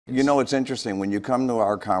You know, it's interesting. When you come to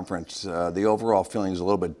our conference, the overall feeling is a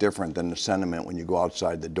little bit different than the sentiment when you go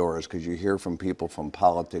outside the doors, because you hear from people from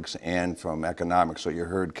politics and from economics. So you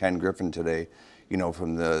heard Ken Griffin today, you know,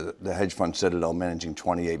 from the hedge fund Citadel managing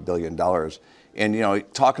 $28 billion. And, you know,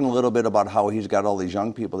 talking a little bit about how he's got all these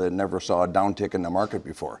young people that never saw a downtick in the market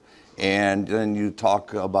before. And then you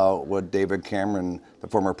talk about what David Cameron, the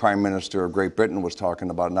former Prime Minister of Great Britain, was talking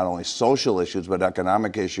about, not only social issues, but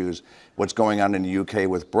economic issues, what's going on in the UK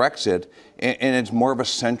with Brexit. And it's more of a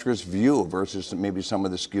centrist view versus maybe some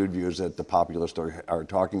of the skewed views that the populists are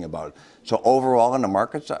talking about. So overall in the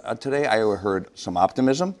markets today, I heard some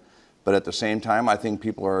optimism. But at the same time, I think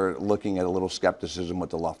people are looking at a little skepticism with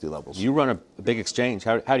the lofty levels. You run a big exchange.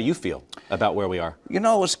 How do you feel about where we are? You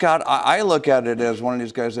know, Scott, I look at it as one of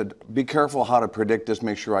these guys that be careful how to predict this,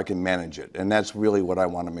 make sure I can manage it. And that's really what I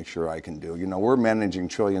want to make sure I can do. You know, we're managing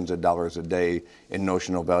trillions of dollars a day in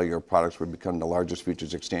notional value of products. We've become the largest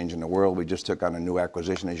futures exchange in the world. We just took on a new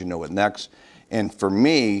acquisition, as you know, with Next. And for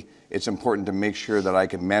me, it's important to make sure that I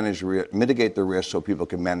can mitigate the risk so people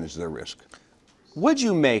can manage their risk. What'd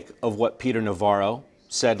you make of what Peter Navarro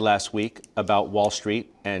said last week about Wall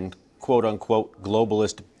Street and quote-unquote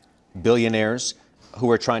globalist billionaires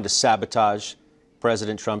who are trying to sabotage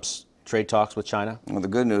President Trump's trade talks with China? Well, the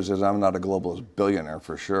good news is I'm not a globalist billionaire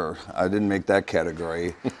for sure. I didn't make that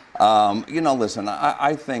category. You know, listen,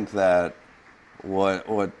 I think that what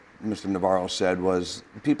Mr. Navarro said was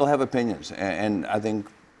people have opinions, and I think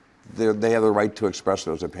they have the right to express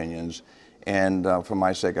those opinions. And for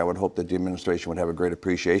my sake, I would hope that the administration would have a great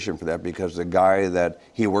appreciation for that, because the guy that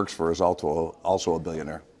he works for is also a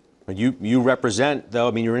billionaire. But you represent, though,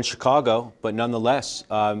 I mean, you're in Chicago, but nonetheless,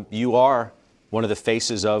 you are one of the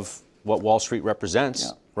faces of what Wall Street represents,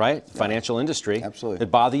 yeah. Right? Yeah. Financial industry. Absolutely. Did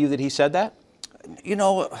it bother you that he said that? You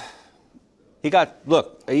know, Larry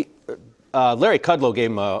Kudlow gave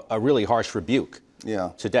him a really harsh rebuke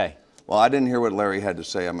today. Well, I didn't hear what Larry had to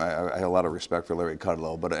say. I have a lot of respect for Larry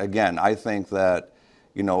Kudlow. But again, I think that,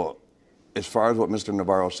 you know, as far as what Mr.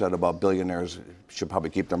 Navarro said about billionaires should probably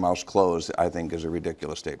keep their mouths closed, I think is a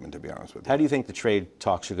ridiculous statement, to be honest with you. How do you think the trade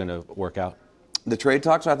talks are going to work out? The trade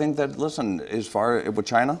talks, I think that, listen, as far with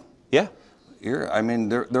China? Yeah. I mean,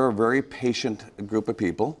 they're a very patient group of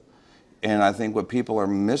people. And I think what people are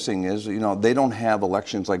missing is, you know, they don't have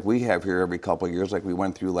elections like we have here every couple of years, like we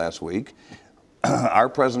went through last week. Our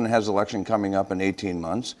president has an election coming up in 18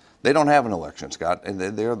 months. They don't have an election, Scott. And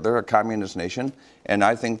they're a communist nation, and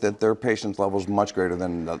I think that their patience level is much greater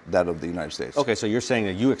than that of the United States. Okay, so you're saying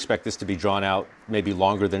that you expect this to be drawn out maybe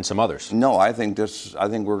longer than some others? No, I think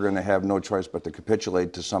we're going to have no choice but to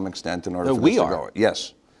capitulate to some extent in order for this to go.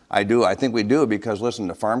 Yes, I do. I think we do, because listen,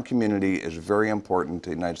 the farm community is very important to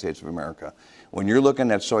the United States of America. When you're looking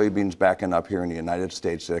at soybeans backing up here in the United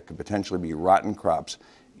States that could potentially be rotten crops,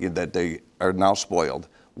 that they are now spoiled,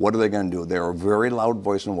 what are they going to do? They're a very loud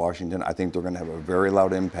voice in Washington. I think they're going to have a very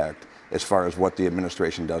loud impact as far as what the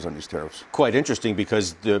administration does on these tariffs. Quite interesting,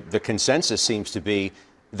 because the consensus seems to be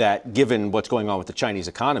that given what's going on with the Chinese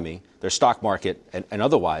economy, their stock market and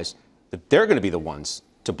otherwise, that they're going to be the ones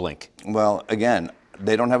to blink. Well, again,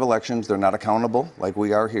 they don't have elections. They're not accountable like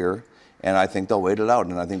we are here. And I think they'll wait it out.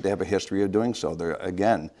 And I think they have a history of doing so.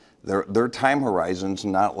 Their time horizons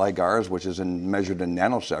not like ours, which is measured in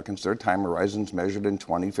nanoseconds. Their time horizons measured in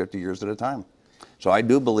 20, 50 years at a time. So I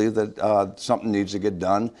do believe that something needs to get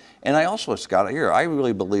done. And I also, Scott, I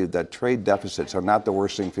really believe that trade deficits are not the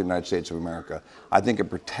worst thing for the United States of America. I think it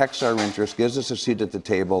protects our interests, gives us a seat at the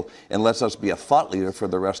table, and lets us be a thought leader for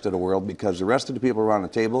the rest of the world, because the rest of the people around the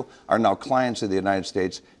table are now clients of the United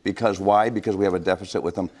States. Because why? Because we have a deficit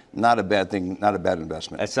with them. Not a bad thing, not a bad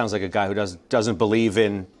investment. That sounds like a guy who doesn't believe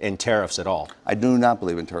in tariffs at all. I do not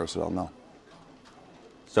believe in tariffs at all, no.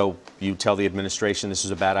 So you tell the administration this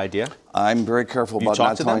is a bad idea? I'm very careful about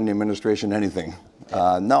not telling the administration anything.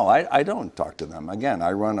 No, I don't talk to them. Again,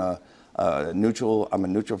 I run I'm a neutral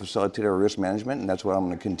facilitator of risk management, and that's what I'm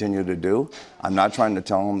going to continue to do. I'm not trying to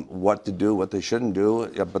tell them what to do, what they shouldn't do,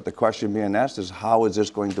 but the question being asked is, how is this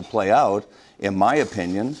going to play out? In my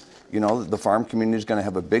opinion, you know, the farm community is going to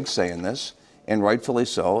have a big say in this, and rightfully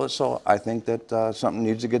so. So I think that something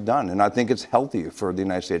needs to get done, and I think it's healthy for the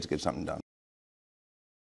United States to get something done.